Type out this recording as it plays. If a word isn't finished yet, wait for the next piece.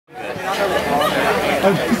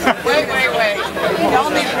Wait. Y'all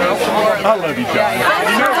need to know more. I love you, John.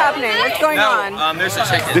 What's happening? What's going on? There's a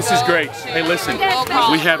chicken. This is great. Hey, listen,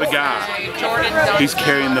 we have a guy. He's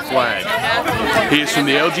carrying the flag. He is from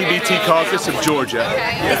the LGBT caucus of Georgia,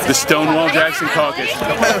 the Stonewall Jackson caucus.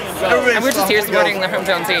 And we're just here supporting the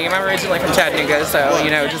hometown team. I'm originally from Chattanooga, so, you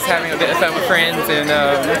know, just having a bit of fun with friends and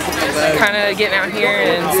kind of getting out here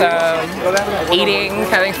and eating,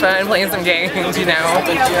 having fun, playing some games, you know,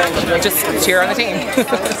 just cheer on the team.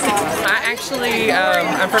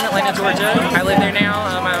 I'm from Atlanta, Georgia. I live there now.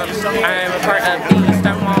 I'm a part of the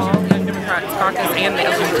Stonewall Democrats caucus and the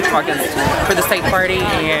LGBT caucus for the state party,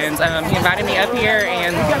 and he invited me up here,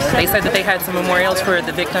 and they said that they had some memorials for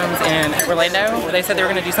the victims in Orlando. They said they were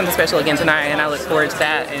going to do something special again tonight, and I look forward to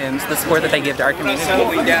that and the support that they give to our community.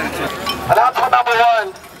 Announcement number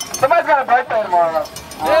 1. Somebody's got a birthday tomorrow.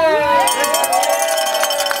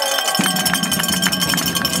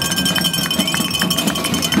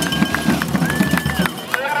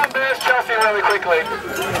 Chelsea really quickly.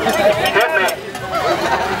 Hit me.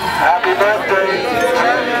 Happy birthday.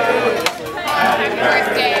 Happy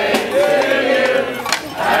birthday to you.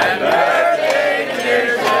 Happy birthday to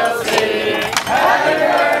Chelsea. Happy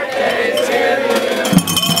birthday to you.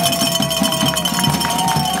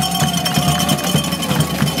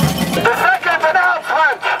 The second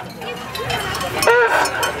announcement is,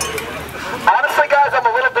 honestly guys, I'm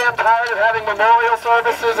a little damn tired of having memorial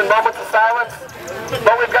services and moments of silence.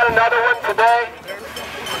 But we've got another one today.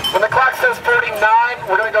 When the clock says 49,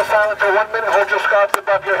 we're going to go silent for 1 minute. Hold your scarves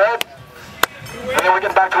above your head. And then we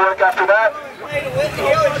get back to work after that.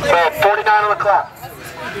 So 49 on the clock.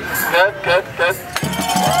 Good.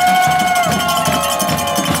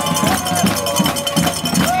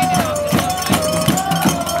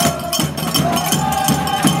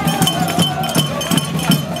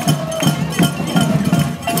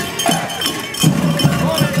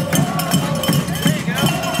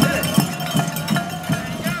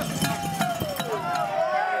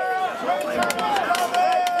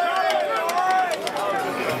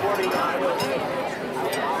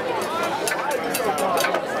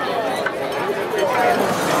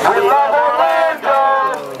 We love Orlando,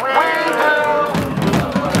 we do.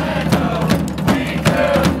 We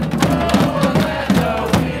love Orlando,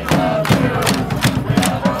 we love you. We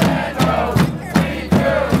love Orlando, we do.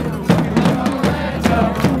 Orlando,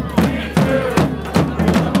 we do.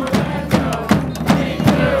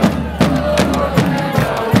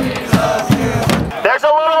 Orlando, we love you. There's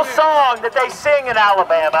a little song that they sing in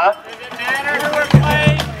Alabama.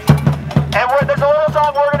 And there's a little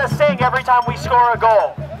song we're going to sing every time we score a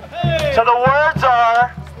goal. So the words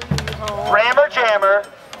are, Rammer Jammer,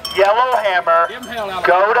 Yellow Hammer,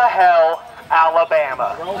 go to hell,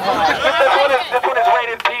 Alabama. This one is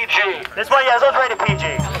rated PG. This one's rated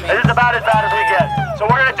PG.